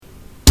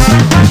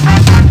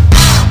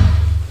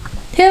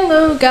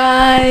Hello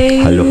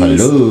guys.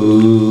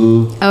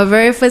 Hello. Our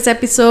very first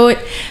episode,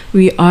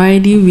 we are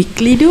the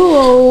Weekly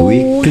Duo.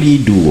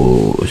 Weekly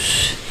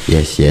Duos.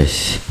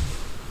 Yes.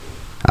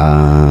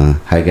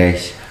 Hi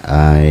guys.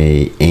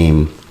 I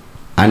am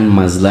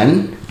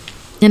Mazlan.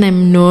 And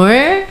I'm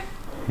Noor.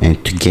 And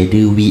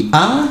together we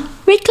are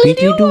Weekly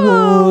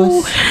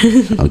Duo.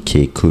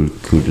 Okay, cool.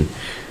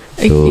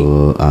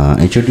 So,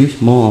 introduce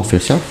more of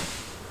yourself,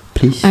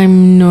 please.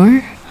 I'm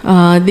Noor.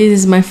 This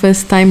is my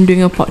first time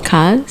doing a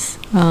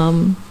podcast.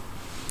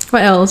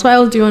 What else? What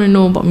else do you want to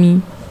know about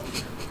me?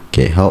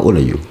 Okay, how old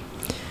are you?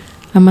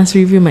 I must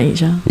review my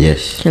age.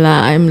 Yes. Okay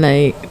lah, I'm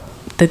like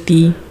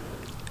 30.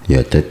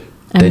 You're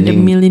I'm the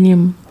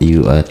millennium.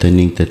 You are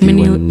turning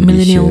 31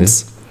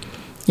 Millennials.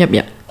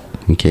 Yep.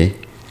 Okay.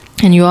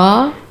 And you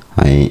are?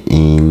 I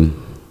am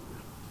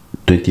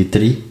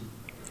 23.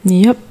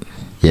 Yep.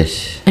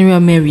 Yes. And we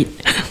are married.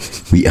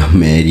 We are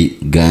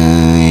married,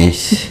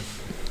 guys.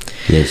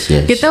 Yes.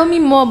 Okay, tell me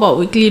more about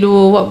Weekly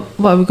Duo. What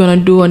are we gonna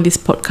do on this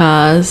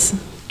podcast?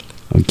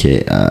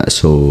 Okay,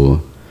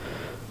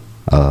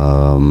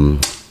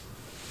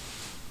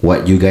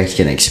 what you guys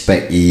can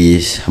expect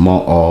is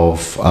more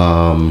of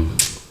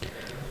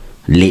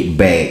laid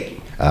back,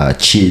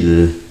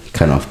 chill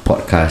kind of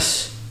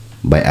podcast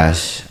by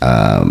us.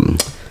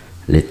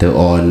 Later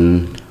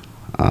on,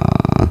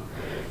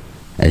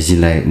 as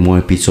in like more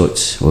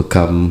episodes will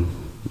come.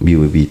 We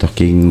will be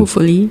talking.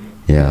 Hopefully.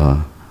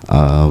 Yeah.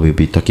 We'll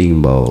be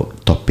talking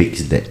about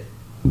topics that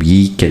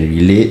we can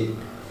relate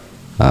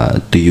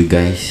to you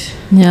guys.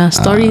 Yeah,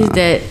 stories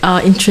that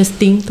are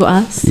interesting to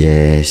us.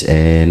 Yes,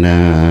 and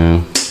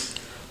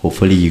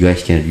hopefully you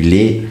guys can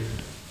relate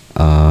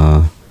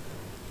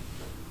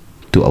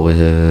to our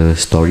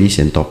stories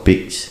and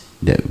topics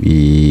that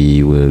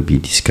we will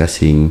be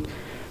discussing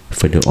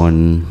further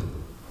on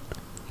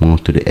more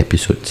to the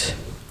episodes.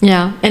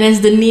 Yeah, and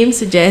as the name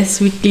suggests,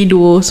 Weekly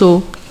Duo,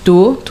 so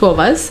two of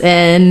us,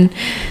 and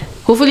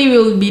hopefully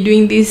we'll be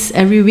doing this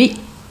every week.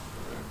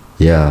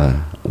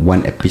 Yeah,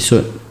 one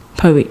episode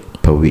per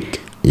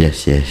week.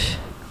 Yes.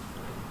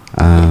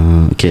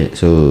 Okay,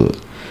 so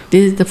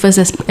this is the first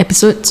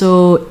episode,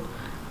 so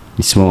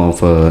it's more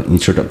of a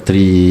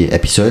introductory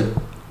episode.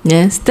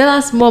 Yes, tell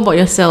us more about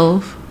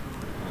yourself.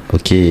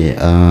 Okay.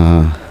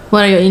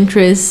 What are your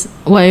interests?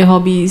 What are your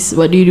hobbies?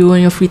 What do you do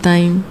on your free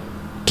time?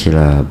 Okay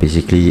lah.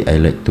 Basically, I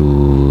like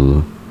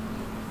to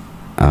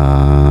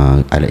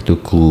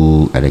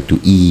cook. I like to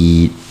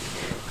eat.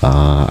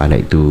 I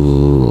like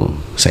to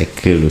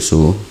cycle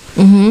also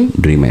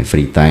during my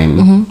free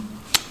time.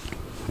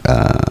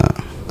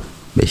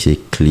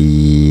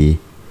 Basically,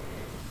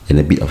 and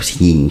a bit of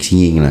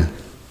singing lah.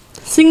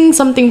 Sing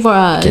something for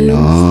us.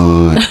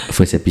 Cannot.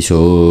 First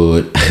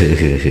episode.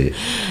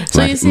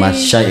 So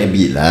must shy a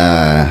bit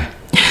lah.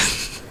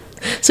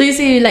 So you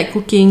say you like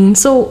cooking.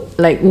 So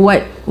like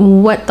what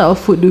type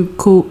of food do you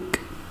cook?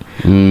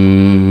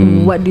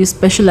 What do you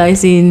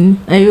specialize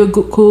in? Are you a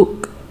good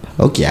cook?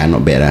 Okay, I'm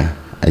not bad lah.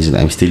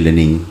 I'm still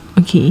learning.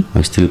 Okay.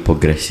 I'm still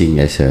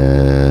progressing as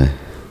a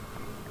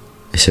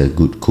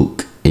good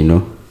cook, you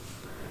know.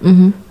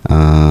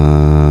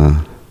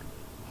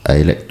 I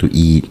like to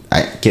eat.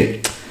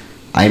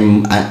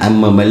 I'm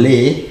a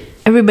Malay.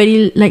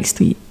 Everybody likes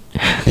to eat.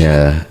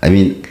 Yeah, I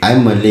mean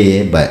I'm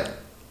Malay, but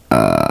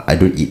I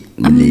don't eat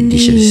Malay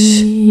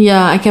dishes.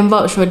 Yeah, I can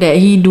vouch for that.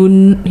 He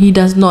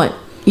does not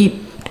eat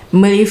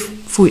Malay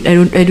food. I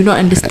do not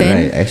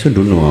understand. Right, I also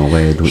don't know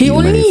why I don't eat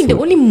Malay food. The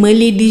only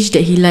Malay dish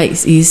that he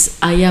likes is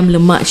ayam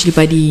lemak cili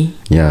padi.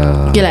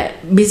 Yeah. Okay, like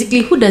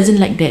basically who doesn't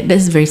like that?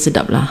 That's very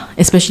sedap lah.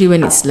 Especially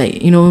when it's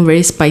like, you know,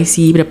 very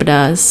spicy,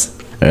 pedas.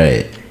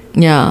 Right.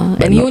 Yeah,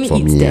 But and he not only for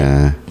eats me,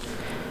 that.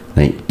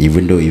 Like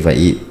even though if I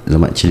eat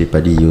lemak cili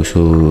padi, you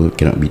also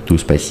cannot be too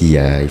spicy.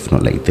 If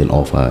not like turn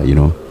off. You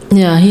know.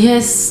 Yeah, he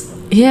has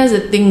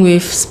a thing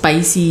with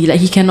spicy.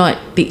 Like he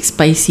cannot take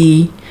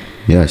spicy.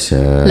 Yes.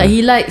 Like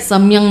he likes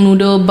samyang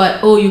noodle,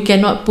 but you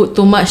cannot put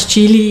too much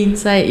chili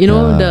inside. You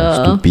know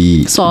the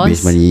stupid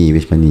sauce.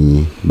 Waste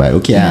money. But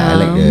okay, I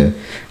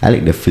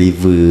like the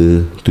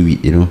flavor to it.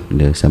 You know,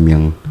 the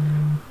samyang,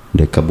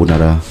 the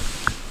carbonara.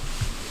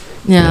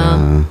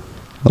 Yeah.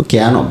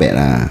 Okay, not bad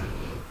lah.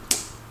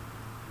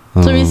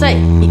 So besides,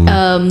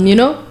 you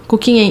know,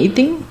 cooking and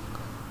eating,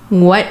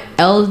 what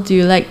else do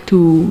you like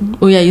to?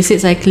 Oh yeah, you said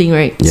cycling,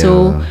 right? Yeah.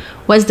 So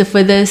what's the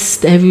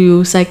furthest have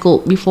you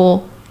cycled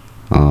before?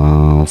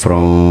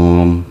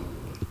 From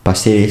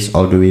Pasir Ris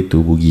all the way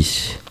to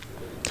Bugis.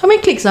 How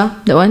many clicks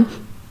that one?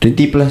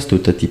 20 plus to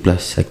 30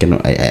 plus. I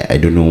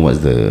don't know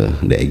what's the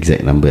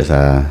exact numbers.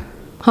 How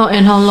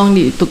long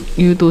did it took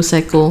you to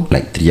cycle?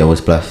 Like 3 hours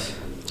plus.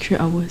 3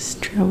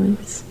 hours.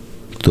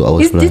 2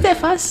 hours plus. Is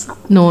that fast?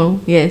 No.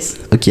 Yes.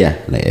 Okay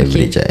like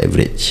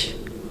average.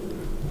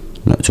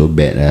 Not so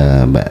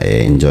bad but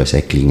I enjoy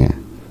cycling.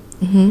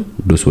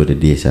 Those were the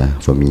days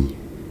for me.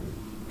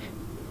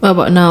 What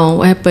about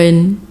now? What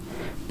happened?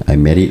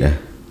 I'm married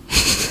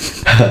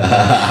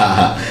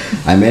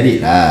I'm married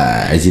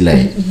as in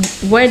like.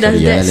 Why does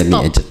that let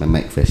stop? me adjust my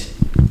mic first.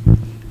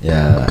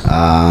 Yeah.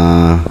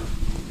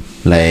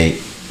 Like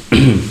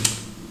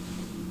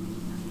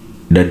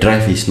the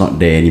drive is not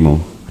there anymore.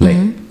 Like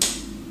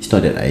it's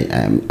not that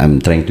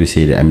I'm trying to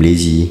say that I'm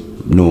lazy.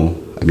 No,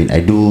 I mean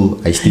I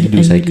still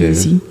do cycle.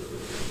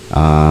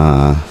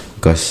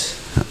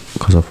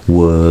 Because of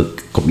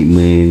work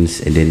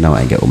commitments, and then now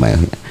I get my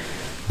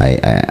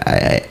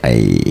I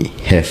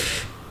have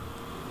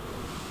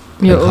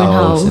your own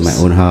house. my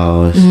own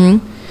house,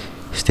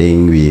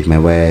 staying with my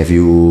wife,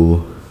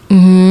 you.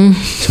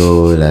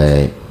 So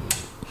like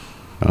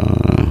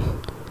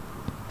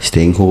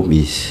staying home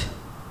is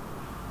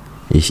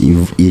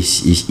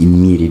in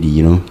me already,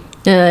 you know.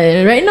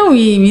 Right now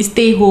we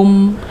stay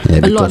home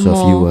a lot more. Because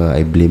of you,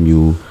 I blame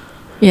you.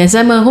 Yes,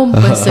 I'm a home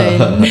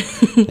person.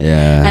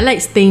 Yeah. I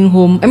like staying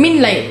home. I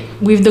mean, like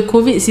with the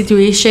COVID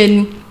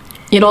situation,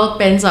 it all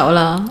pans out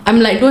lah.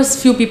 I'm like those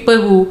few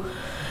people who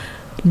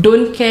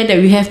don't care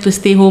that we have to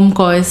stay home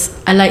cause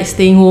I like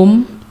staying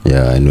home.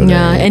 Yeah, I know.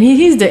 Yeah, and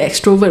he's the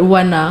extrovert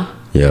one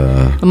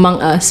Yeah. among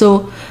us.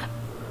 So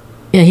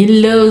yeah, he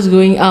loves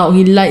going out.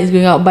 He likes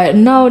going out. But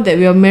now that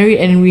we are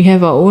married and we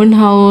have our own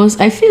house,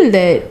 I feel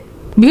that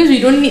because we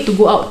don't need to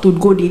go out to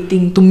go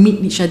dating to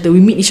meet each other. We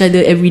meet each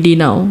other every day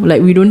now.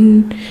 Like we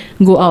don't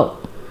go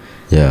out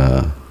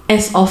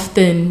as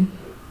often.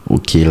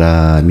 Okay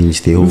lah. I mean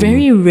stay home.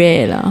 Very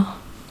rare lah.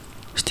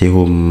 Stay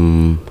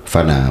home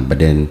fun lah,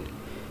 but then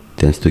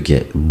tends to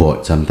get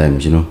bored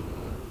sometimes, you know.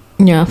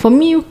 Yeah, for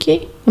me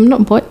okay. I'm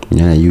not bored.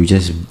 Yeah, you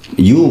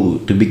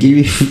to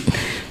begin with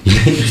you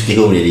like to stay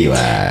home already,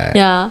 what?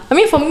 Yeah, I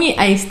mean for me,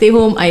 I stay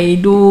home. I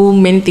do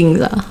many things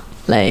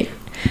like.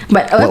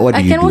 But what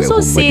I do you can do also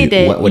at home? say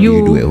that what do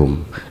you do at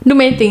home? Do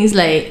many things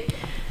like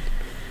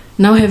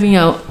now having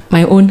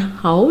my own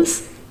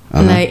house.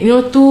 Like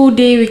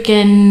 2-day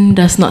weekend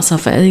does not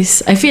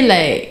suffice. I feel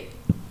like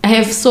I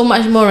have so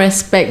much more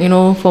respect,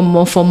 for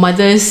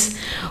mothers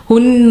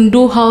who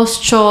do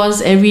house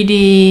chores every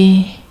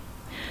day.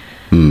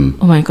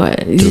 Oh my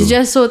god, it's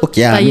just so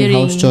tiring. I mean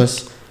house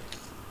chores.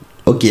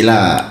 Okay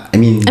lah. I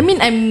mean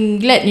I'm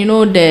glad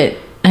that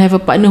I have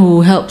a partner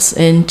who helps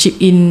and chip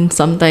in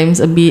sometimes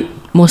a bit.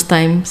 Most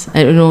times,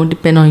 I don't know,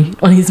 depend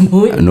on his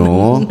mood.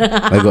 No,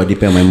 I got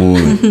depend on my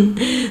mood.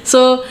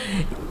 So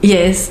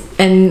yes,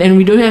 and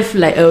we don't have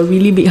like a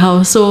really big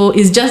house, so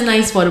it's just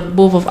nice for the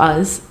both of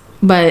us.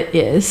 But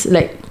yes,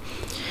 like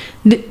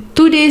the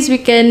 2 days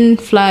weekend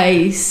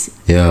flies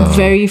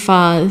very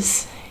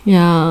fast.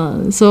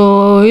 Yeah,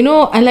 so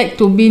I like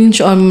to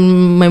binge on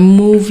my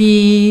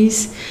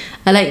movies.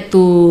 I like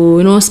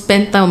to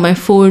spend time on my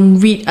phone,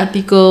 read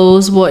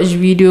articles, watch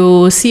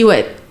videos, see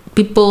what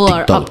people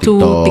are up to.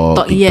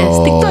 TikTok. Yes,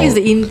 TikTok is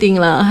the in thing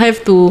lah. I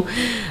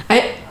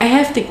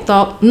have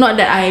TikTok. Not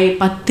that I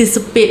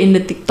participate in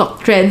the TikTok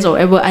trends or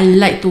whatever. I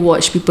like to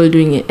watch people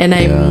doing it, and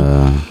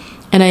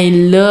I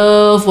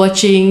love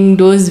watching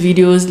those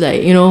videos,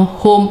 like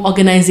home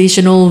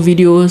organizational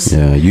videos.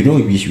 Yeah,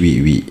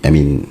 we I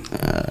mean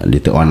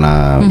later on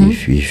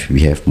if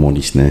we have more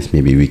listeners,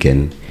 maybe we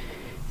can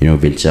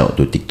venture out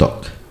to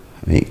TikTok,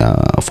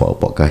 for a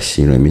podcast.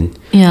 You know what I mean?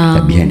 Yeah.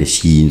 Like behind the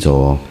scenes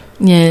or.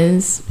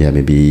 Yes. Yeah,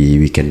 maybe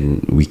we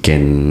can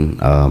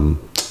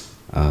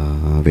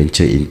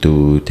venture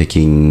into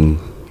taking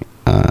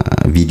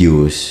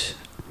videos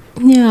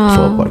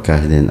for a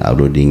podcast, then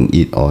uploading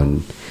it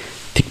on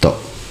TikTok.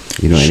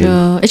 You know what I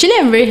mean? Actually,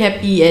 I'm very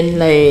happy and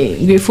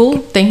like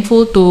grateful,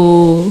 thankful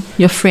to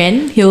your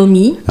friend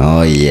Hilmi.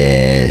 Oh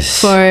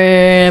yes. For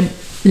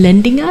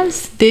lending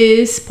us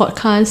this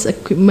podcast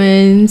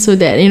equipment so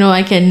that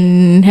I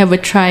can have a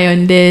try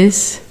on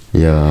this.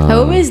 Yeah. I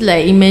always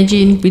like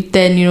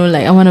pretend,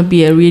 like I want to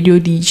be a radio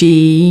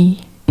DJ.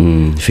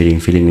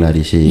 Feeling lah,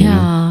 they say.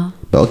 Yeah.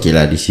 But okay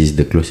lah, this is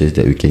the closest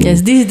that we can.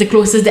 Yes, this is the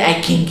closest that I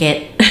can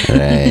get.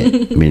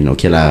 Right. I mean,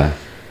 okay lah.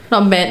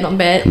 Not bad.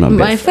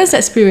 My first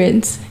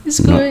experience.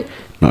 It's good.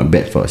 Not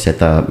bad for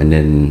setup, and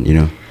then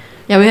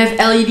Yeah, we have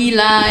LED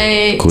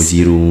lights.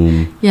 Cozy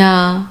room.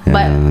 Yeah,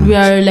 but we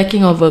are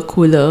lacking of a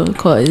cooler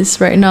because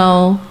right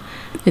now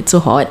it's so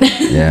hot.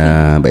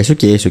 Yeah, but it's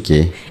okay. It's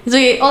okay.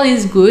 All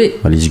is good.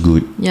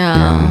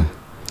 Yeah.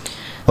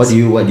 What do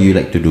you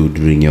like to do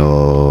during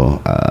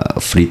your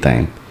free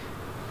time?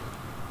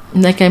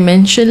 Like I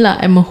mentioned lah,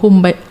 I'm a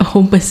home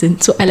person,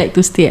 so I like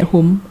to stay at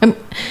home.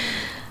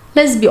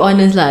 Let's be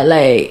honest lah,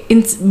 like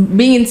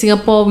being in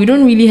Singapore, we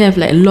don't really have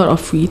like a lot of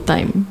free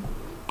time.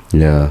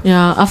 Yeah.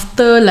 Yeah.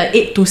 After like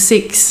 8 to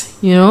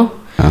 6, you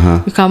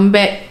come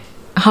back.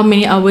 How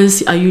many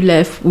hours are you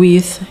left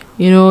with?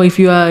 If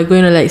you are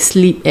going to like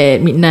sleep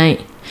at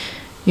midnight,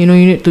 you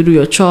need to do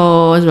your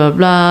chores, blah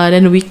blah.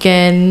 Then the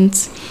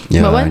weekends.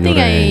 Yeah, but one thing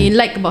I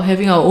like about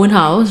having our own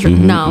house right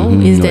now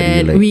is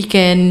that we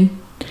can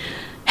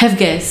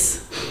have guests.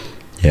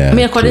 Yeah.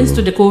 According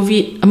to the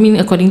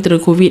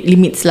COVID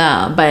limits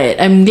lah. But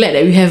I'm glad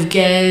that we have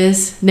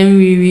guests. Then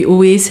we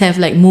always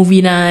have like movie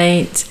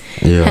nights.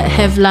 Yeah.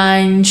 Have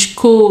lunch,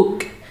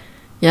 cook.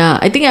 Yeah,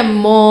 I think I'm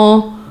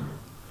more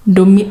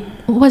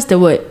what's the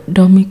word?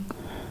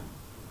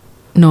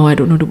 No, I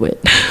don't know the word.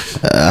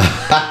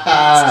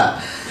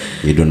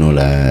 You don't know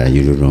lah.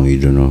 You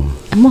don't know.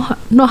 I'm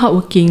not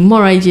hardworking,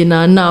 more rajin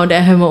now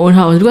that I have my own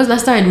house. Because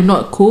last time I do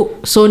not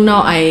cook, so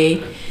now I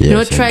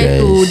Yes, try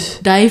and to guys,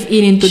 dive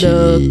into the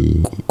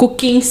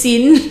cooking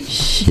scene.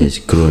 She has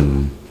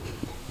grown.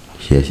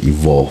 She has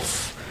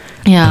evolved.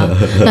 Yeah.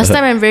 Last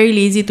time I'm very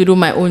lazy to do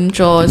my own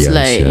chores,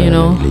 like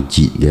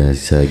legit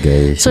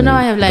guys. So now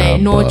I have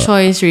like no rabak.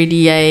 choice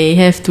really. I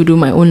have to do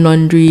my own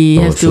laundry,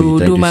 have so you to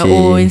trying do to my say-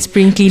 own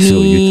spring cleaning. So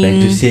you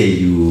trying to say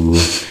you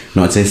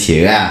not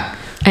sincere lah?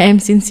 I am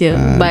sincere,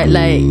 but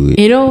like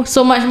good.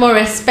 so much more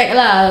respect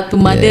lah to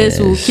mothers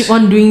who Yes. keep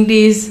on doing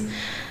this.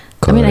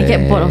 I mean, I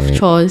get bored of Correct.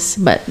 chores,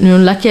 but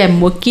lucky I'm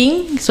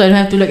working, so I don't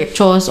have to look at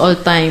chores all the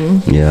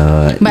time.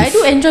 Yeah. But I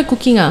do enjoy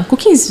cooking.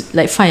 Cooking is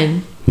like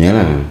fun, Yeah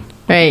lah.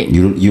 right?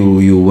 You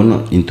were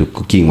not into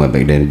cooking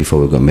back then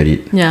before we got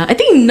married. Yeah, I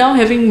think now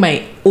having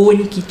my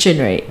own kitchen,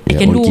 right? I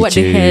can Your do own what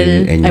the kitchen hell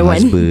and I your want.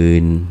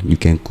 husband. You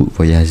can cook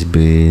for your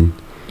husband.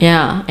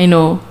 Yeah, I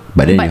know.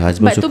 But then your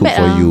husband also too cook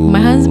bad for you. My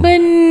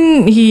husband,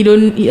 he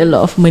don't eat a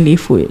lot of Malay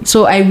food,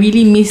 so I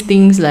really miss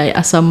things like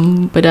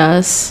asam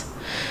pedas,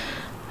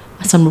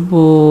 asam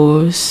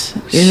rebus.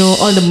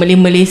 All the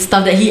Malay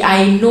stuff that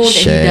I know that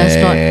he does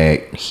not.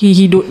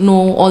 He don't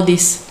know all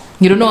this.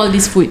 You don't know all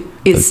this food.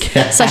 It's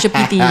Okay. such a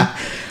pity.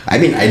 I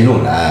mean, I know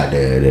lah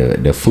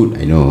the food.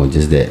 I know,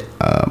 just that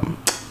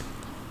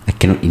I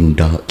cannot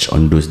indulge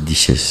on those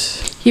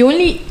dishes. He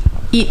only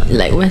eat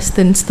like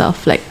Western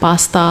stuff like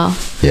pasta,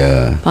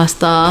 Yeah.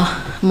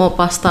 more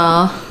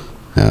pasta.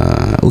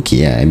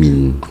 Okay. I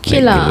mean,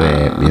 Okay like lah. the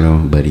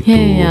wrap, burrito.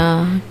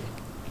 Yeah.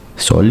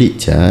 Solid,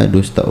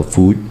 those type of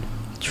food.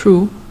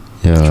 True.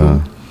 Yeah. True.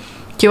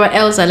 Okay, what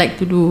else I like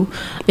to do?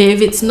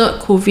 If it's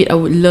not COVID, I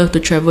would love to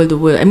travel the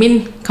world. I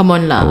mean, come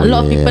on lah. Oh, A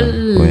lot of yeah.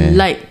 people Where?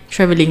 like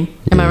traveling.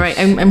 Am I Yes. right?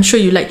 I'm sure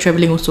you like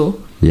traveling also.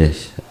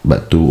 Yes,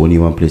 but to only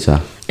one place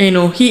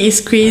He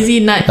is crazy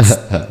nuts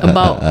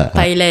about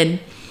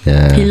Thailand.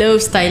 Yeah. He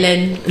loves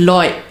Thailand a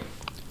lot.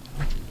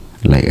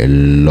 Like a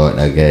lot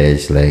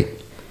guys. Like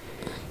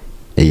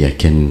I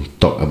can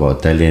talk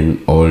about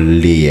Thailand all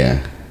day.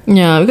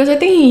 Yeah, because I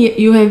think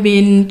you have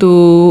been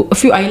to a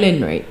few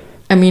islands, right?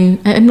 I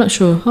mean, I'm not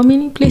sure how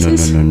many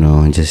places.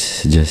 No.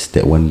 Just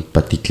that one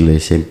particular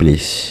same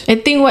place. I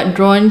think what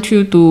drawn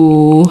you to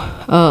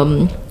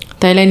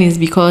Thailand is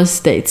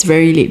because that it's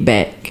very laid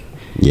back.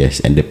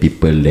 Yes, and the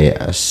people there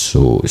are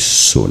so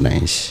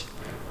nice.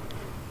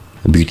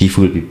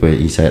 Beautiful people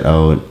inside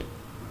out.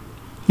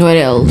 What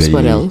else? Very-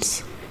 What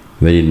else?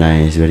 Very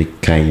nice, very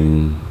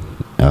kind.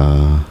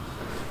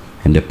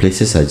 And the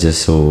places are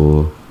just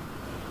so,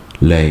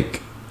 like,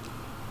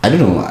 I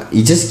don't know.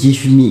 It just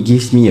gives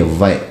me a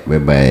vibe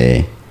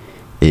whereby,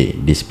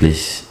 this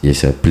place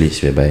is a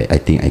place whereby I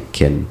think I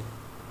can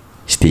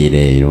stay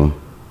there.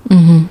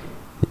 Mm-hmm.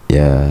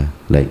 Yeah,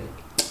 like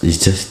it's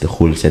just the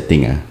whole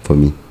setting for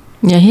me.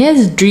 Yeah, he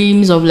has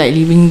dreams of like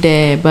living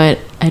there, but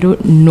I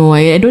don't know.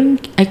 I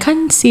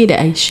can't say that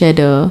I share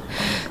the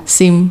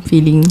same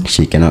feeling.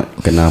 She cannot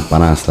kena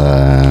panas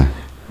lah.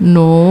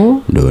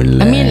 No. Don't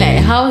lie. I mean,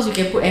 like house you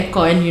can put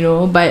aircon,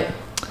 but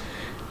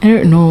I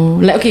don't know.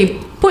 Like, okay,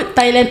 put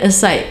Thailand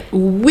aside.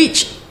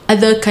 Which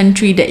other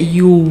country that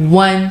you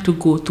want to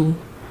go to?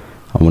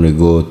 I want to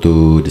go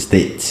to the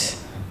States.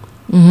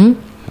 Mm-hmm.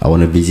 I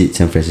want to visit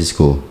San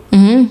Francisco.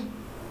 Mm-hmm.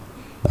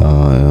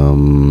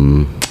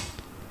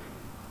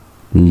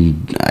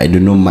 I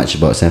don't know much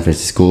about San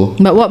Francisco.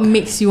 But what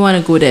makes you want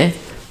to go there?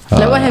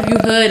 Like, what have you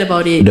heard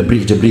about it? The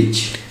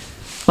bridge.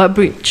 What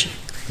bridge?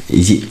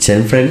 Is it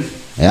San Fran?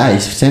 Yeah,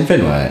 it's San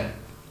Fran, what?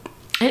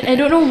 I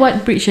don't know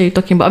what bridge are you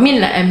talking about. I mean,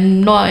 like,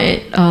 I'm not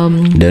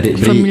The Red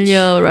Bridge.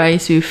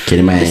 familiarized with Okay,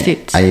 the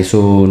States. I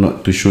also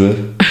not too sure.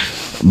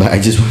 But I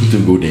just want to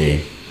go there.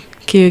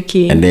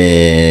 Okay. And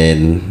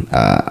then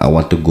I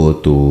want to go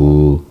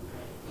to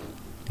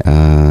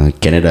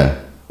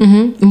Canada.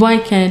 Mm-hmm. Why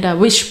Canada?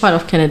 Which part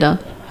of Canada?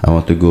 I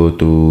want to go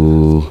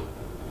to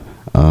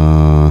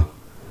I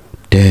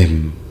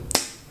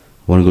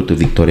want to go to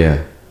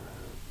Victoria.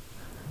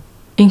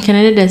 In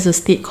Canada, there's a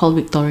state called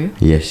Victoria.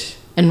 Yes.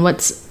 And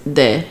what's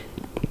there?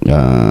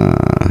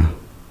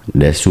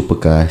 There's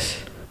supercars.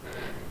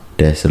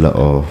 There's a lot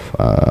of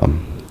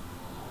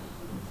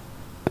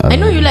I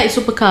know you like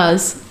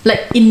supercars.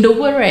 Like, in the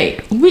world,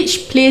 right?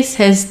 Which place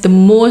has the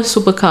most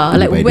supercar?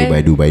 Like,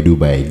 where?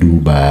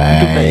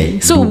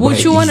 Dubai. So,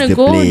 would you want to is the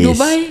go place.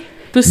 Dubai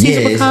to see Yes,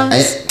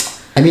 supercars?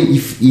 I mean,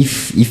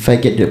 if I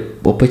get the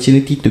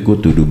opportunity to go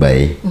to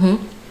Dubai,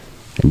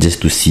 just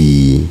to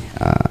see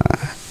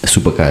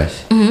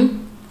supercars,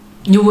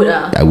 You would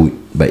I would.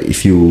 But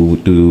if it's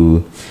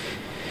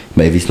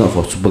not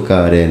for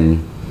supercar,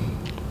 then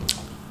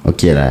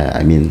okay lah.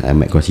 I mean, I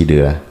might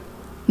consider lah.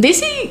 They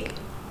say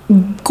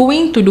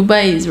going to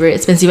Dubai is very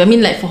expensive. I mean,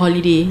 like for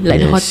holiday,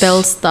 like the Yes.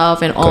 hotel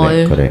stuff and all.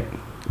 Correct.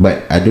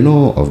 But I don't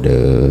know of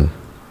the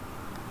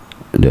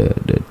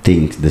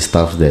things, the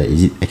stuff there.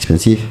 Is it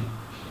expensive?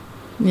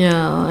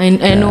 Yeah,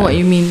 I know what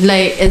you mean.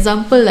 Like,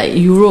 example, like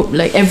Europe,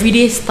 like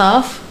everyday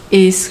stuff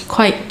is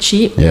quite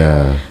cheap,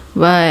 Yeah.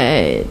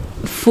 but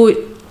food.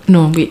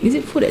 No, wait, is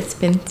it food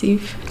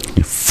expensive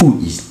The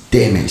food is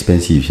damn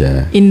expensive,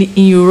 yeah. in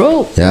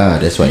Europe? Yeah,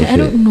 that's what I I heard.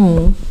 don't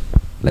know.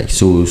 Like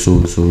so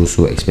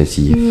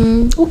expensive.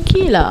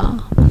 Okay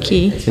lah.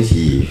 okay.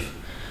 Expensive.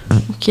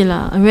 Okay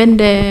lah. I went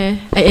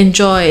there. I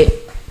enjoyed.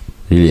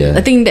 Really?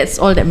 I think that's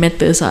all that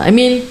matters. I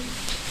mean,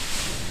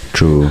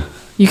 True.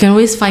 you can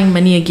always find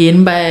money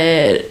again,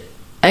 but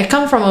I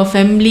come from a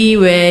family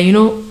where, you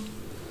know,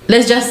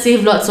 let's just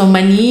save lots of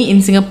money in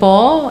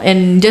Singapore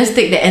and just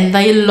take the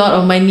entire lot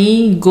of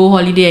money, go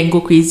holiday and go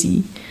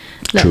crazy.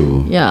 Like,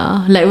 True.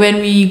 Yeah. Like when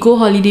we go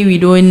holiday,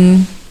 we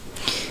don't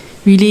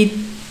really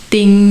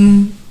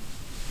think,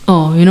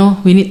 oh, you know,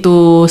 we need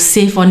to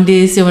save on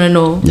this, you wanna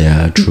know.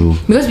 Yeah, true.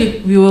 Because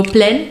we will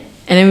plan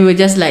and then we will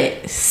just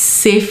like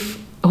save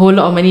a whole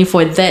lot of money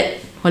for that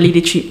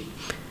holiday trip.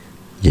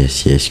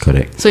 Yes,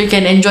 correct. So you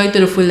can enjoy to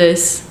the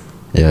fullest.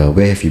 Yeah,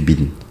 where have you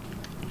been?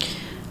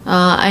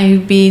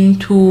 I've been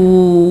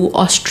to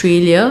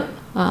Australia,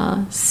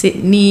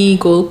 Sydney,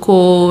 Gold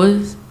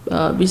Coast,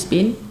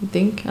 Brisbane, I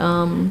think.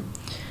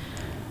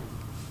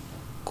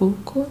 Gold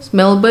Coast,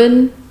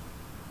 Melbourne,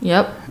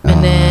 yep,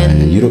 and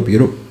then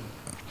Europe.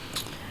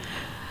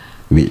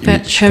 Which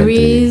Paris,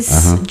 country?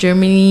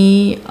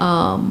 Germany,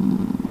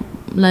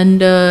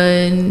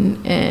 London,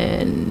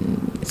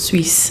 and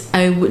Swiss.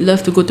 I would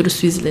love to go to the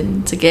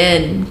Switzerland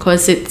again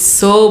because it's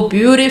so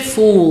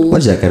beautiful.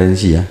 What's the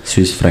currency?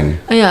 Swiss franc.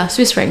 Oh yeah,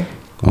 Swiss franc.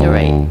 You're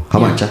right. How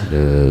Yeah. much?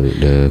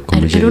 The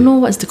conversion? I don't know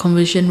what's the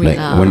conversion rate.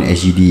 Like 1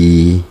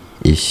 SGD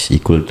is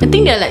equal to. I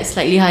think they're like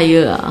slightly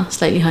higher.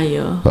 Slightly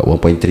higher. But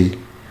 1.3.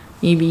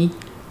 Maybe.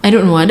 I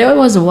don't know. That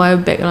was a while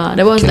back.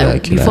 That was Okay like lah,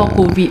 okay before lah.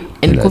 COVID.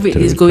 And Okay lah, COVID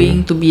is true.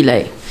 going to be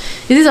like.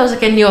 This is our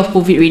second year of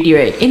COVID already,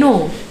 right?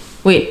 No.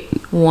 Wait.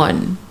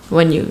 One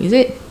year. Is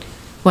it?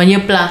 1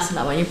 year plus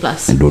lah. 1 year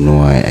plus. I don't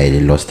know. I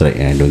lost track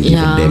and I don't give a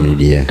Yeah. damn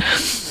already.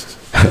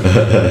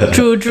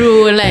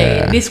 True.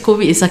 Like this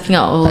COVID is sucking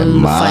out all the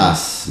fun.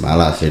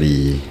 Malas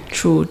already.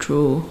 True.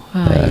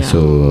 Yeah.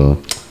 So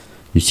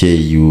you say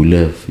you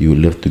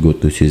love to go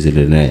to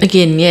Switzerland, right?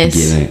 Again, yes.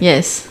 Again, right?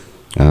 Yes.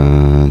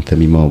 Tell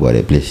me more about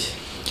that place.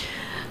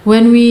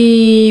 When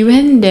we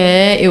went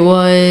there, it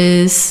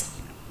was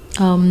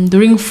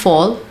during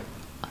fall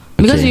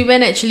because Okay. we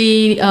went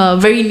actually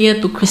very near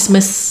to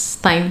Christmas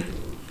time.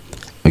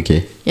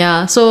 Okay.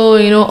 Yeah, so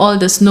you know all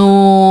the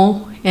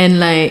snow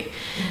and like,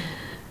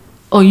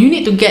 you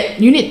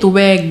need to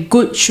wear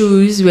good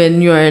shoes when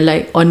you are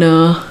like on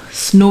a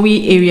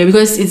snowy area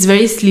because it's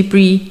very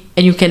slippery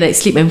and you can like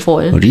slip and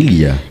fall. Oh,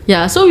 really? Yeah.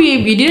 Yeah, so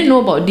we didn't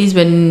know about this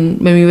when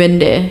we went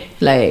there.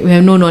 Like we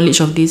have no knowledge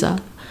of this.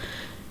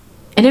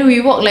 And then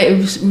we walk like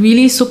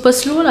really super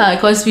slow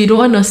because we don't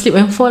want to slip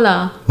and fall .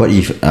 What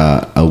if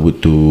I were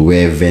to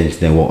wear Vans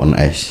then walk on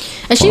ice?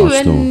 Actually, Or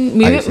when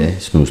we ice,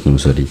 went- snow.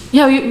 Sorry.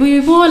 Yeah, we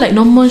wore like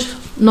normal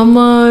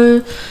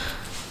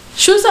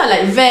shoes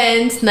like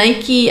Vans,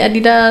 Nike,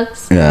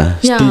 Adidas. Yeah.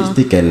 Yeah.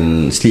 Still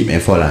can slip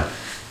and fall lah.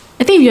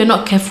 I think if you're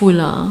not careful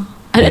I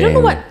don't know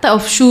what type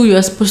of shoe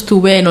you're supposed to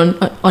wear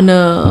on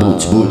a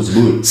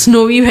Boots.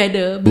 snowy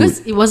weather because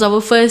it was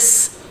our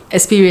first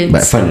experience.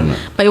 But fun or not?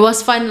 But it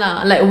was fun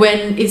Like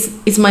when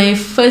it's my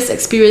first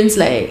experience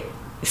like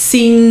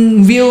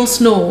seeing real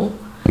snow.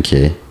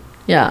 Okay.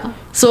 Yeah.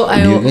 So Do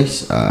you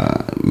guys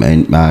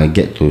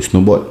get to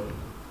snowboard?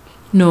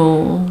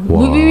 no.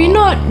 Wow.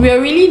 We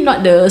are really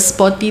not the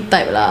sporty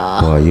type .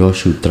 Wow, you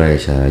should try.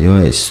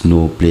 You're at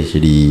snow place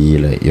already.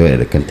 Like you're at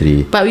the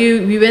country. But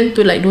we went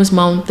to like those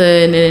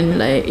mountain and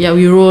like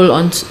we roll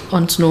on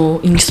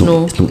snow in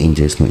snow. Snow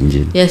angel.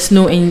 Yes,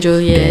 Snow Angel.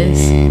 Yes.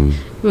 Damn.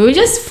 We were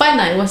just fun.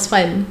 It was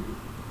fun.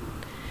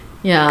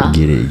 Yeah.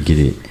 Get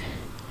it.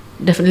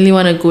 Definitely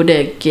want to go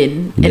there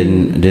again.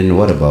 Then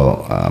what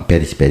about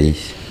Paris?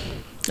 Paris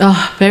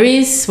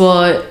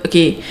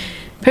okay.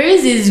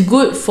 Paris is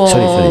good for.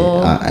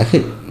 Sorry. I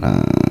heard.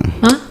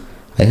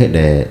 I heard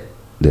that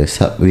the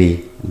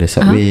subway. Very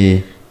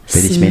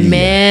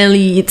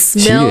smelly. It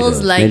smells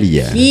Serious? like Smelly,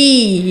 yeah?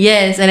 pee.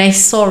 Yes, and I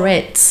saw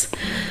rats.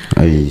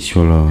 Ay,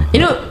 sure lah.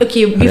 You know,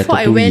 okay,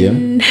 before I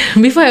went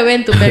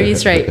to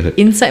Paris, right,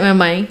 inside my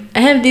mind,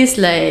 I have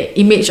this like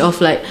image of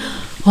like,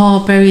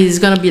 Paris is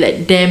gonna be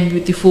like damn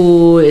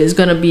beautiful. It's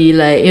gonna be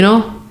like, you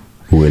know,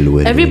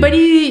 Well.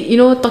 everybody, you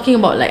know, talking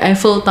about like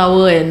Eiffel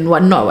Tower and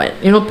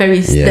whatnot. You know,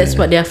 Paris, Yeah. that's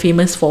what they are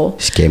famous for.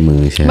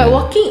 Scammers. But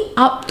walking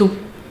up to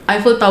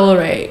Eiffel Tower,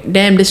 right,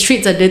 damn, the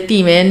streets are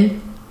dirty, man.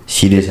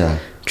 Serious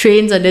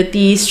Trains are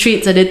dirty,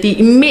 streets are dirty.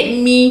 It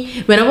made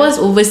me, when I was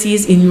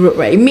overseas in Europe,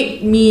 right, it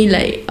made me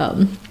like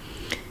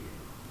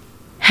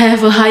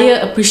have a higher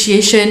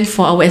appreciation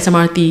for our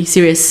SMRT.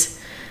 Serious.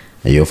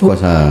 Yeah, of course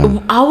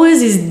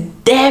Ours is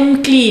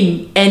damn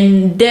clean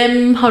and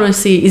damn, how to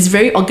say, it's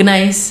very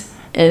organized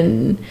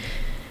and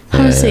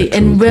and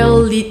true. well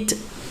lit.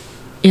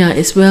 Yeah,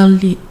 it's well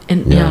lit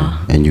and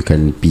And you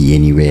can pee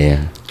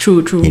anywhere.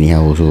 True.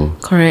 Anyhow also.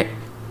 Correct.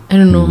 I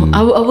don't know.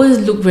 Ours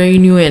look very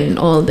new and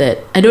all that.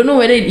 I don't know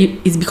whether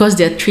it's because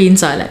their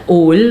trains are like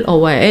old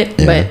or what,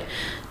 but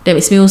damn,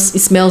 it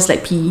smells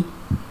like pee.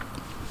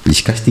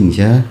 Disgusting,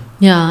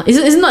 Yeah,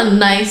 it's not a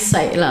nice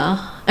sight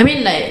lah. I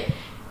mean like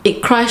it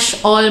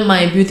crushed all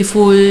my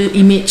beautiful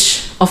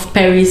image of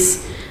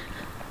Paris.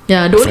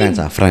 Yeah, the only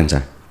France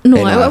No,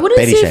 I wouldn't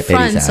Paris, say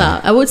France.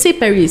 I would say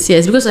Paris,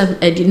 yes, because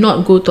I did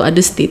not go to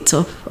other states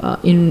of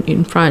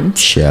in France.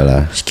 Sure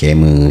lah,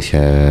 scammer,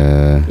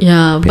 sure.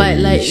 Yeah,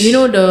 but like Paris. you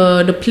know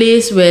the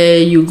place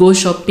where you go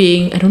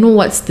shopping. I don't know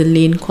what's the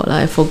lane called.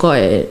 I forgot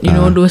it. You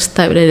know those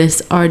type that is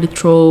Arc de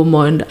Triomphe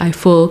or the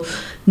Eiffel.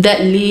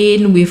 That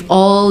lane with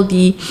all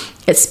the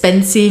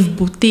expensive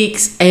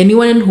boutiques.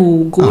 Anyone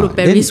who go to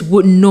Paris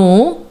would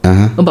know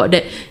about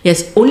that.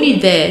 Yes, only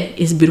there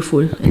is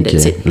beautiful, and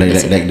that's it.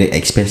 Like the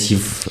expensive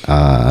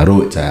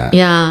roads.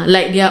 Yeah,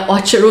 like their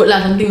Orchard Road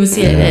lah, something you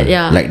say like that.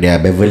 Yeah, Like their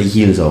Beverly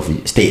Hills of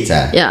states.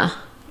 yeah.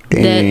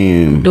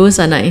 Damn. Those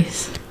are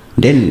nice.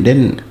 Then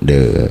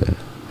the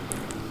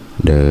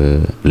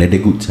leather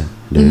goods.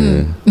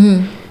 Louis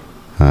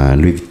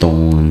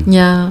Vuitton.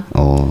 Yeah.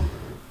 Or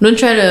Don't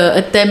try to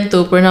attempt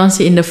to pronounce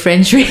it in the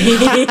French way.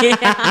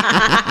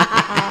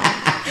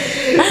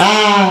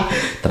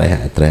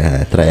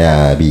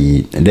 try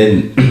be. And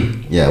then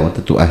I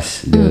wanted to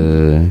ask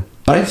the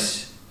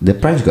price. The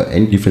price got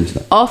any difference?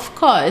 Of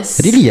course.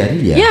 Really? Yeah,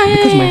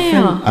 Because my yeah,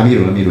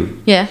 friend Amirul.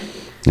 Yeah.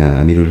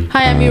 Amirul.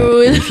 Hi,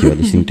 Amirul. If you are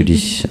listening to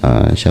this,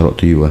 shout out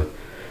to you.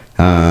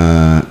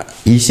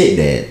 He said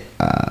that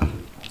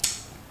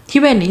He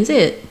went, is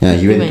it? yeah,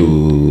 he went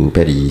to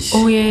Paris.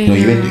 Oh, yeah, No,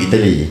 he yeah. went to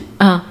Italy.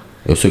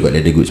 Also got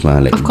leather goods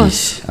like Of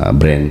course. these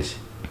brands.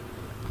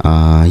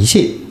 He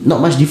said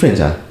not much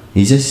difference.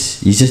 He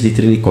just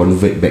literally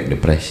convert back the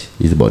price.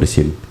 It's about the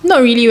same.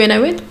 Not really. When I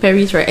went to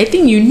Paris, right, I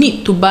think you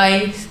need to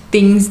buy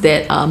things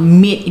that are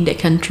made in that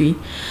country.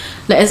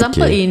 Like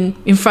example in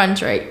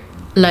France, right?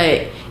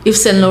 Like Yves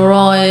Saint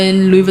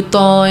Laurent, Louis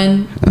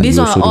Vuitton. These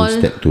you are also all don't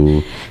step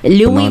to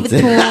Louis pronounce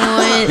it.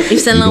 Vuitton,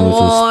 Yves Saint You don't also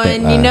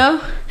Laurent. step, You know,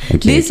 okay,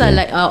 these are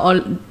like all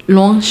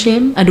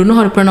Longchamp. I don't know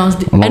how to pronounce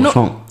it. I know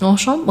Longchamp.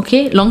 Longchamp.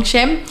 Okay,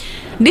 Longchamp.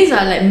 These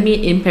are like made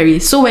in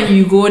Paris. So when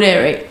you go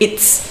there, right,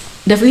 it's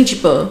definitely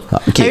cheaper.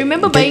 I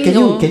remember buying.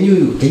 Can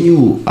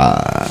you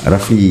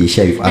roughly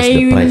share with us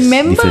the price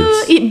remember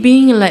difference? it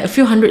being like a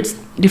few hundreds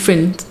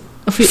different.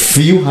 A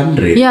few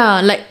hundred.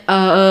 Yeah, like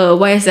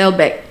YSL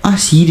bag.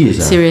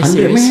 Serious? Serious, 100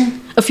 serious.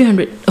 man? A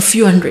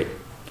few hundred.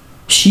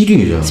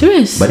 Serious?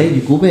 Serious. But then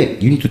you go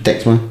back, you need to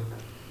text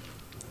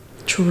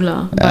True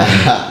lah.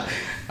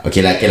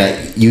 Okay lah.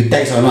 You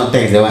text or not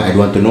text, that one I don't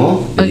want to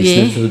know. The Okay.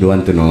 listeners also don't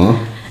want to know.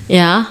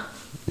 Yeah.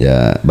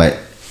 Yeah, but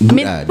I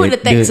mean, put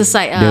the text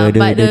aside,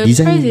 but the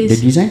design, price is- the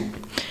design,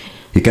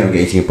 you can't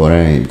get in Singapore,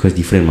 right? Because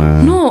different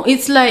No,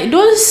 it's like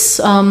those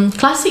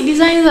classic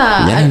designs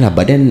lah. Yeah lah,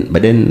 but then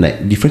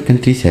like different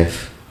countries have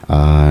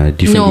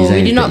different No, we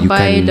designs did that not you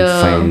buy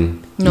can't find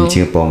in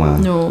Singapore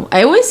No,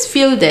 I always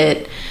feel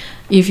that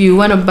if you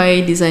want to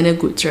buy designer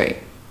goods, right,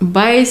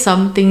 buy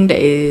something that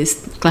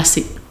is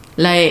classic.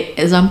 Like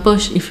example,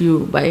 if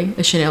you buy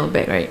a Chanel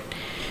bag, right,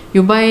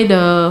 you buy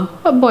the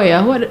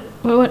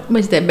what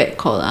is that bag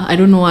called? I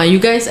don't know.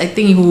 You guys, I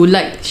think who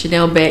like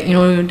Chanel bag, you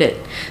know that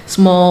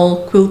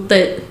small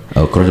quilted.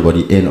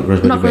 Crossbody, not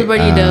crossbody. Not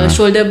crossbody, the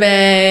shoulder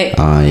bag.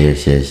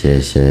 Yes.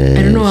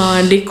 I don't know.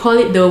 They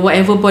call it the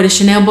whatever boy, the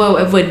Chanel boy,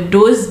 whatever.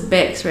 Those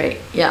bags, right?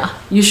 Yeah,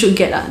 you should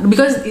get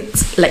because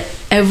it's like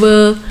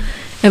ever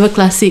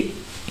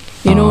classic.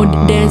 You know,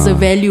 there's a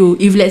value.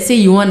 If let's say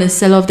you want to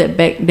sell off that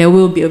bag, there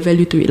will be a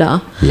value to it lah.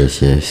 Yes.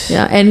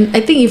 Yeah, and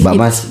I think if But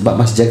must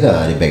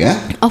jaga the bag,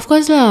 of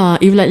course lah.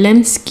 If like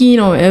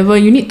lambskin or whatever,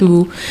 you need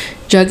to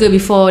jaga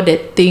before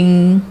that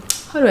thing.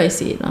 How do I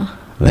say it lah?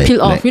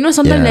 Peel off. You know,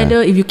 sometimes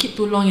leather, if you keep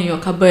too long in your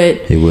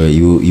cupboard, you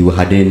will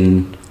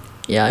harden.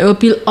 Yeah, it will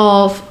peel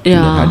off. Yeah.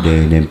 Then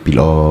harden, then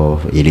peel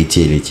off.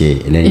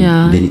 Leceh. And then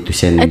they need to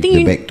send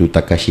the bag to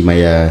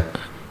Takashimaya.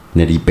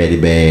 Then repair the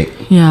bag.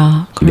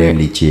 Yeah, Then correct.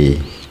 leceh.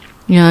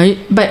 Yeah,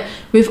 but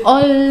with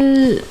all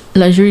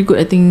luxury good,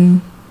 I think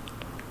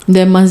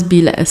there must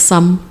be like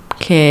some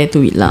care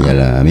to it lah. Yeah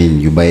lah. I mean,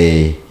 you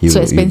buy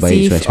So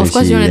expensive. Of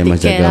course you want to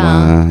take care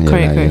lah.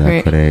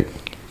 Correct.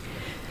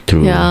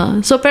 True.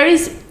 Yeah. So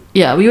Paris.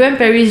 Yeah, we went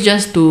Paris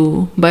just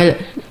to buy.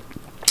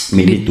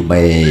 Maybe to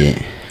buy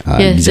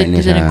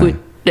designer good.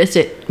 That's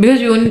it. Because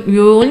we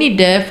were only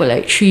there for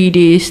like 3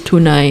 days, 2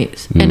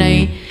 nights, and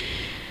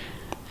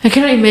I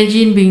cannot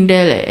imagine being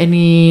there like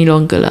any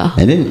longer lah.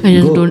 And then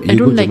I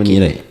don't like Germany,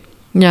 it. right?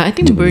 Yeah, I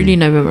think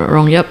Berlin. I'm not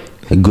wrong. Yep.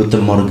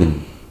 Guten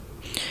Morgen.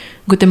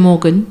 Guten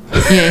Morgen.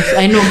 Yes,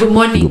 I know. Good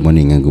morning.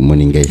 Good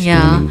morning, guys.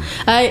 Yeah. Good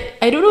morning.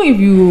 I don't know if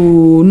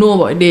you know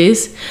about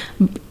this.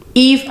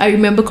 If I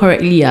remember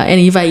correctly, and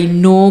if I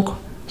know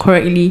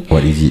correctly,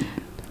 What is it?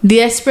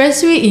 the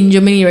expressway in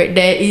Germany, right,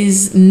 there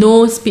is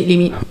no speed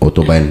limit.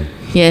 Autobahn.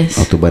 Yes.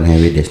 Autobahn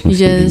highway, there's no You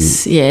speed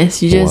just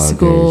limit. you just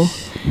go.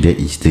 Guys, that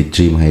is the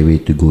dream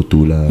highway to go to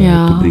lah.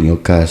 Yeah. To bring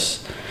your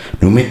cars.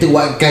 No matter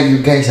what car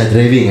you guys are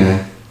driving,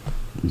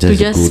 To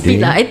just go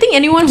speed there. lah. I think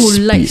anyone who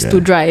Speed likes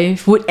to lah.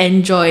 drive would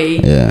enjoy.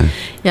 Yeah.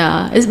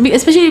 Yeah,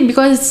 especially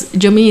because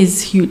Germany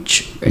is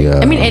huge. Right? Yeah.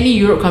 I mean, any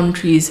Europe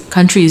country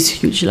is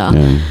huge lah.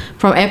 Yeah.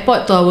 From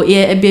airport to our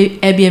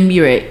Airbnb,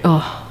 right? Oh,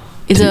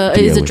 it's a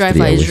 3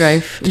 drive. hours,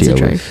 3 It's a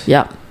drive. hours.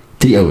 Yeah.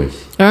 3 hours.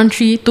 Around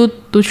 2 to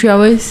 3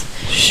 hours.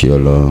 Sure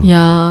lah.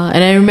 Yeah,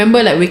 and I remember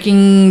like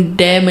waking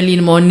damn early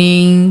in the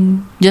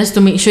morning just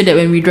to make sure that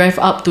when we drive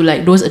up to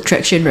like those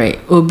attraction, right,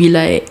 it will be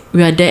like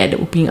we are there at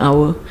the opening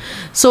hour.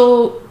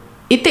 So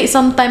it takes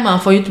some time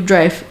for you to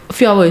drive, a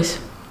few hours,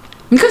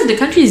 because the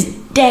country is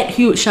that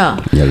huge.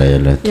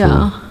 Yalah, true.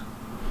 Yeah,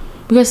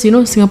 because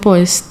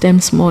Singapore is damn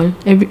small.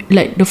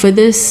 Like the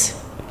furthest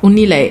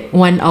only like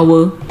 1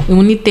 hour. It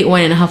only take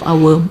 1.5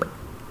 hour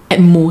at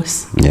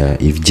most. Yeah,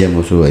 if jam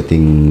also, I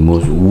think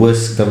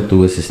worst come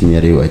to worst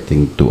scenario, I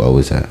think 2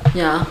 hours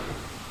Yeah.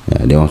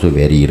 Yeah, they also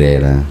very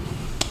rare lah.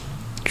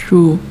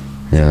 True.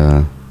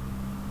 Yeah.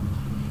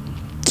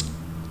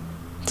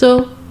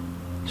 So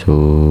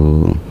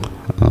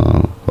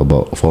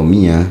about for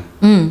me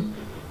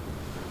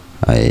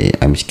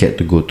I'm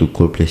scared to go to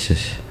cold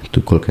places,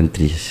 to cold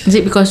countries. Is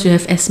it because you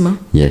have asthma?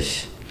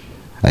 Yes,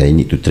 I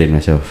need to train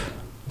myself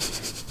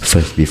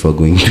first before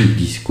going to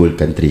these cold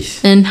countries.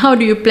 And how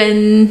do you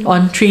plan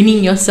on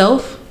training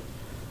yourself?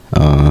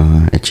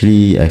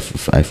 Actually,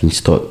 I've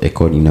installed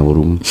aircon in our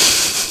room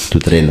to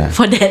train lah.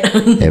 For that.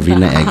 Every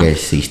night I get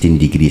 16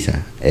 degrees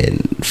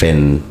and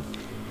fan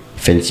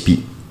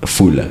speed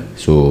full lah.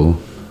 So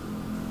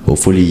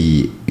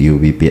hopefully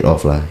you'll be paid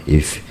off lah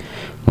if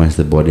once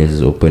the borders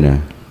is open .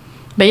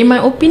 But in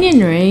my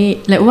opinion, right,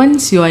 like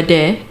once you are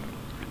there,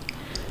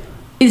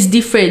 it's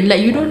different.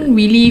 Like you don't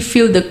really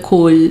feel the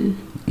cold.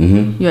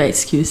 You are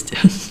excused.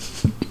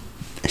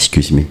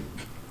 Excuse me.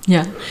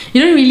 Yeah,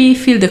 you don't really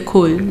feel the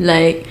cold.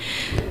 Like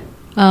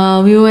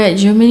we were at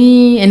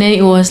Germany and then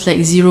it was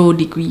like 0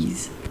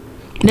 degrees.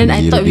 And then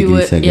I thought we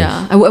were,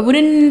 I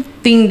wouldn't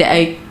think that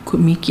I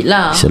could make it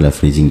lah. It's a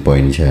freezing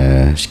point,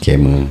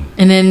 scammer.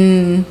 And then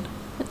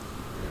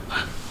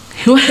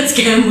what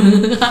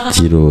scammer?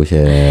 0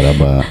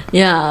 rabak.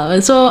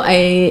 Yeah, so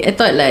I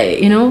thought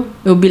like it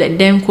will be like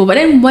damn cold. But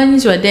then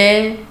once you are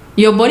there,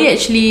 your body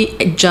actually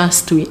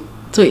adjusts to it.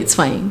 So it's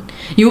fine.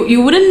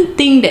 You wouldn't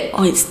think that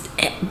it's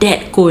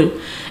that cold.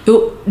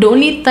 The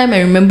only time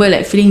I remember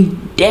like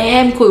feeling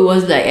damn cold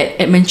was like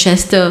at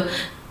Manchester,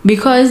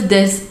 because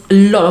there's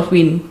a lot of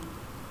wind.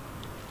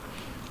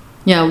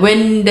 Yeah,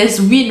 when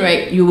there's wind,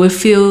 right, you will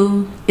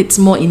feel it's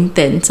more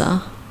intense.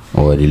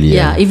 Oh really?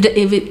 Yeah, if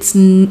it's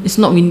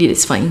not windy,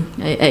 it's fine.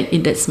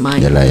 That's my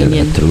Yalah,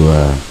 opinion. true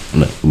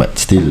but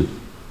still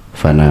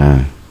fun .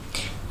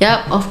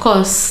 Yeah, of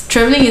course.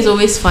 Traveling is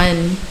always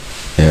fun.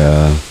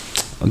 Yeah.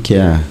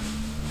 Okay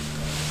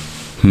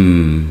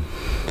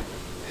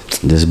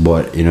just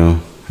bored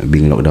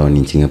being locked down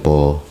in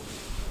Singapore.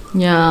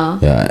 Yeah.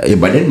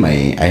 But then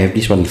I have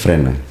this one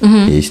friend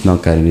he's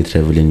now currently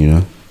traveling.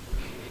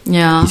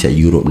 Yeah. He's at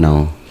Europe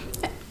now.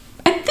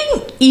 I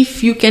think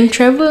if you can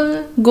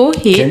travel, go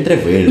ahead. Can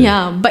travel.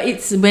 Yeah, but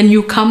it's when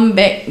you come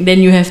back,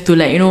 then you have to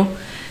like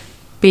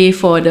pay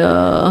for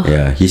the.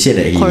 Yeah, he said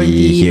that he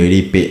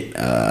already paid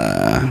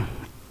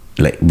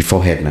like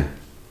beforehand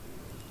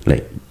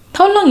like.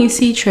 How long is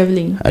he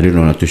traveling? I don't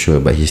know, not too sure,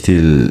 but he's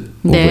still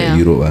over at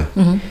Europe.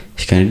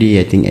 He's currently,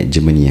 I think, at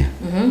Germany.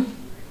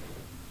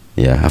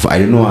 Yeah, I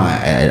don't know.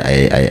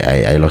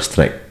 I lost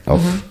track of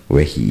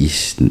where he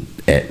is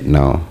at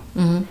now.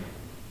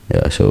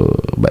 Yeah, so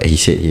but he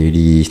said he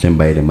already stand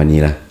by the money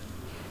lah.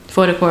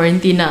 For the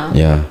quarantine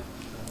Yeah.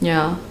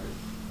 Yeah.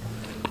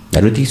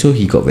 I don't think so.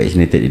 He got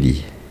vaccinated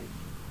already.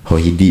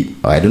 Or he did.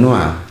 I don't know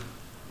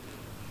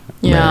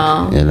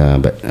Yeah.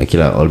 But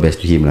okay lah. All best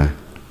to him lah.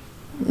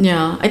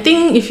 Yeah, I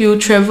think if you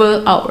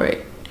travel out,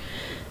 right,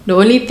 the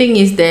only thing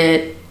is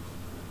that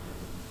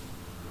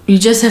you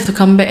just have to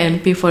come back and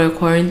pay for your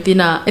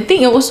quarantine. I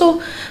think also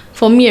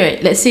for me,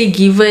 right, let's say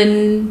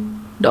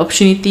given the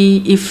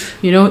opportunity, if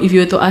you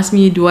were to ask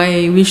me, do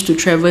I wish to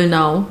travel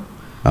now?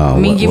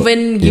 I mean,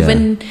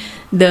 given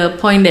the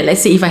point that,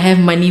 let's say if I have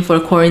money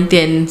for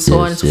quarantine and so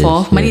on and so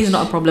forth, money is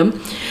not a problem,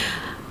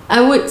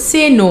 I would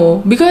say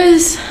no,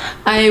 because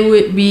I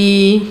would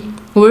be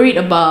worried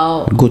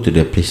about go to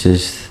the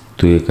places,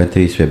 to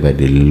countries whereby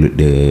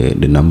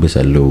the numbers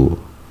are low.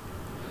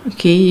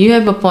 Okay, you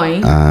have a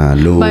point.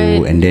 Low,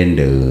 and then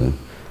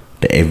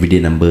the everyday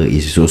number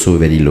is also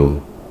very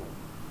low.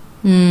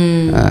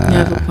 You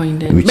have a point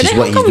there. Which but is then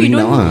what he's doing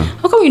now.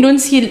 How come we don't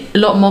see a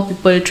lot more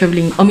people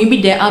travelling? Or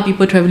maybe there are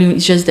people travelling,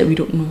 it's just that we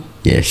don't know.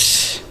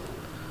 Yes.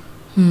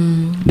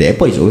 The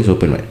airport is always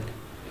open, right?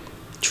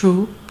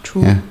 True.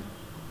 Yeah.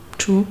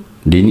 True.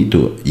 They need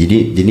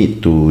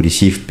to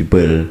receive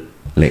people,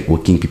 like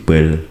working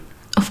people.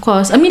 Of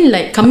course. I mean,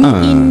 like coming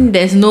in,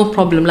 there's no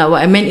problem lah.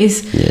 What I meant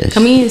is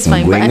coming in is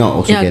fine. Going out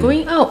also can.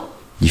 Going out.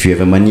 If you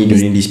have money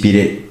during this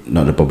period,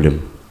 not a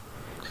problem.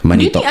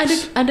 Money talks. Do you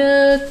think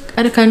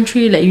other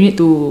country like you need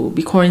to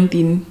be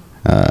quarantined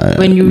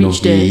when you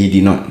reach there? He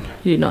did not.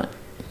 He did not.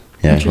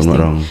 Yeah, if I'm not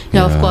wrong.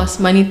 Yeah, of course.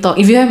 Money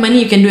talk. If you have money,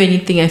 you can do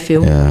anything, I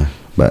feel. Yeah,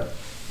 but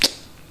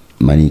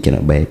money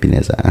cannot buy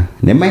happiness.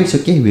 Never mind, it's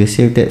okay. We'll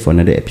save that for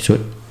another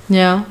episode.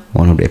 Yeah.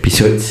 One of the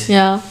episodes.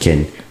 Yeah.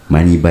 Can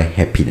money buy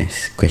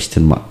happiness? ?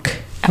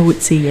 I would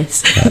say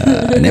yes.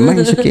 Never mind,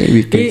 it's okay.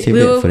 We can save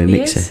that for the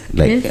next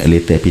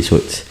later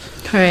episodes.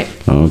 Correct.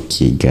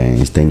 Okay,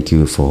 guys, thank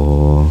you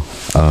for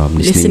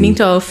Listening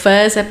to our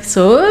first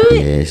episode.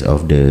 yes,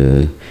 of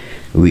the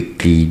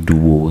Weekly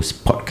Duos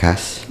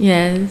podcast.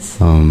 Yes.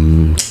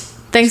 Thanks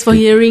Thanks for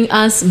hearing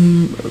us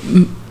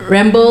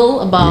ramble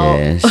about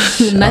yes,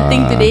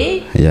 nothing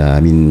today. Yeah, I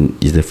mean,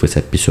 it's the first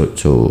episode,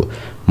 so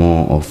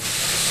more of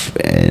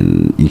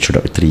an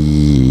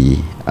introductory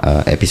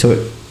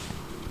episode,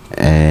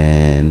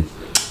 and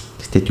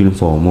stay tuned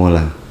for more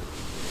lah.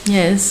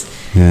 Yes.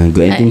 Got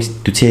anything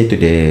to say to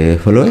the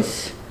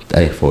followers?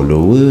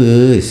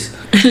 Followers.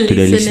 To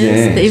the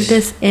listeners. If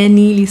there's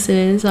any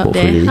listeners out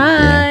Hopefully, there,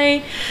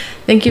 hi.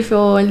 Thank you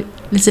for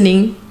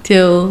listening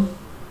till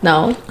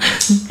now.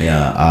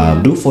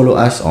 Do follow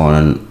us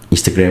on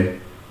Instagram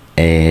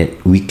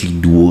at Weekly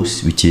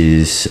Duos, which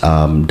is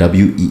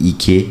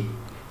WeeklyDuos.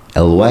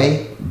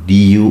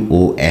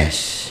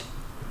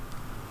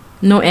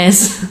 No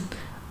S.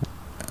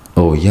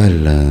 Oh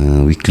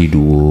yalah, Weekly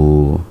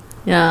Duo.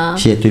 Yeah.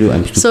 See, I told you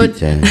I'm stupid.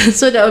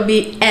 So that would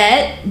be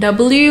at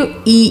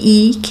WeeklyDuo.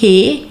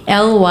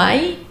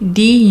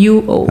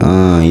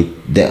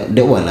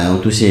 That one I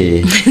want to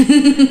say.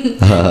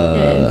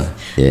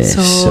 Yes.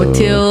 So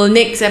till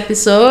next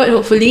episode,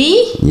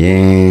 hopefully.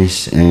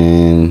 Yes,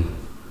 and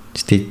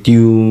stay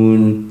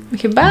tuned.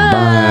 Okay, bye.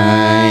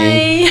 Bye.